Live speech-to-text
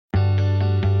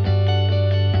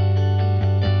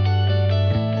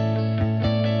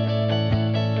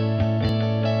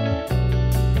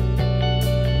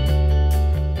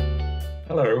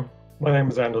My name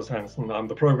is Anders Hansen. I'm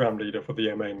the program leader for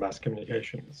the MA in Mass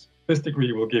Communications. This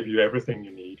degree will give you everything you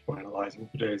need for analyzing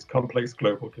today's complex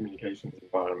global communications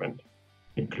environment,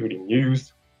 including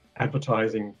news,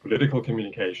 advertising, political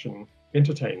communication,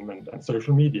 entertainment, and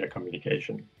social media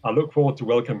communication. I look forward to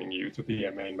welcoming you to the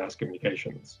MA in Mass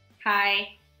Communications. Hi,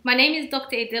 my name is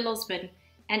Dr. Adil Osman,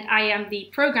 and I am the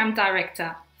Program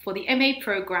Director for the MA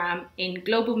program in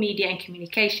Global Media and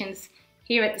Communications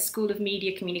here at the School of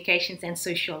Media, Communications and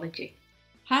Sociology.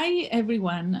 Hi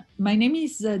everyone, my name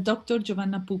is Dr.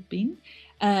 Giovanna Puppin.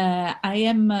 I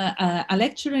am a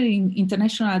lecturer in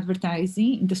international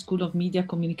advertising in the School of Media,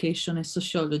 Communication and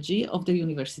Sociology of the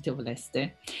University of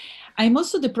Leicester. I'm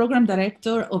also the Program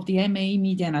Director of the MA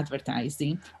Media and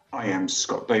Advertising. I am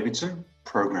Scott Davidson,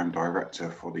 Program Director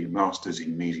for the Masters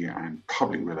in Media and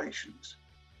Public Relations.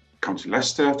 Come to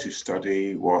Leicester to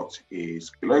study what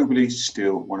is globally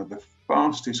still one of the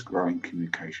fastest growing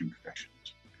communication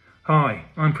professions. Hi,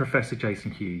 I'm Professor Jason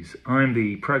Hughes. I'm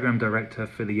the Programme Director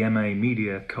for the MA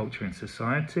Media, Culture and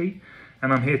Society,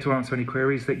 and I'm here to answer any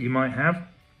queries that you might have.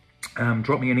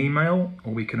 Drop me an email,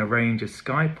 or we can arrange a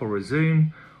Skype or a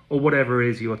Zoom, or whatever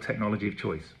is your technology of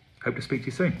choice. Hope to speak to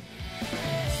you soon.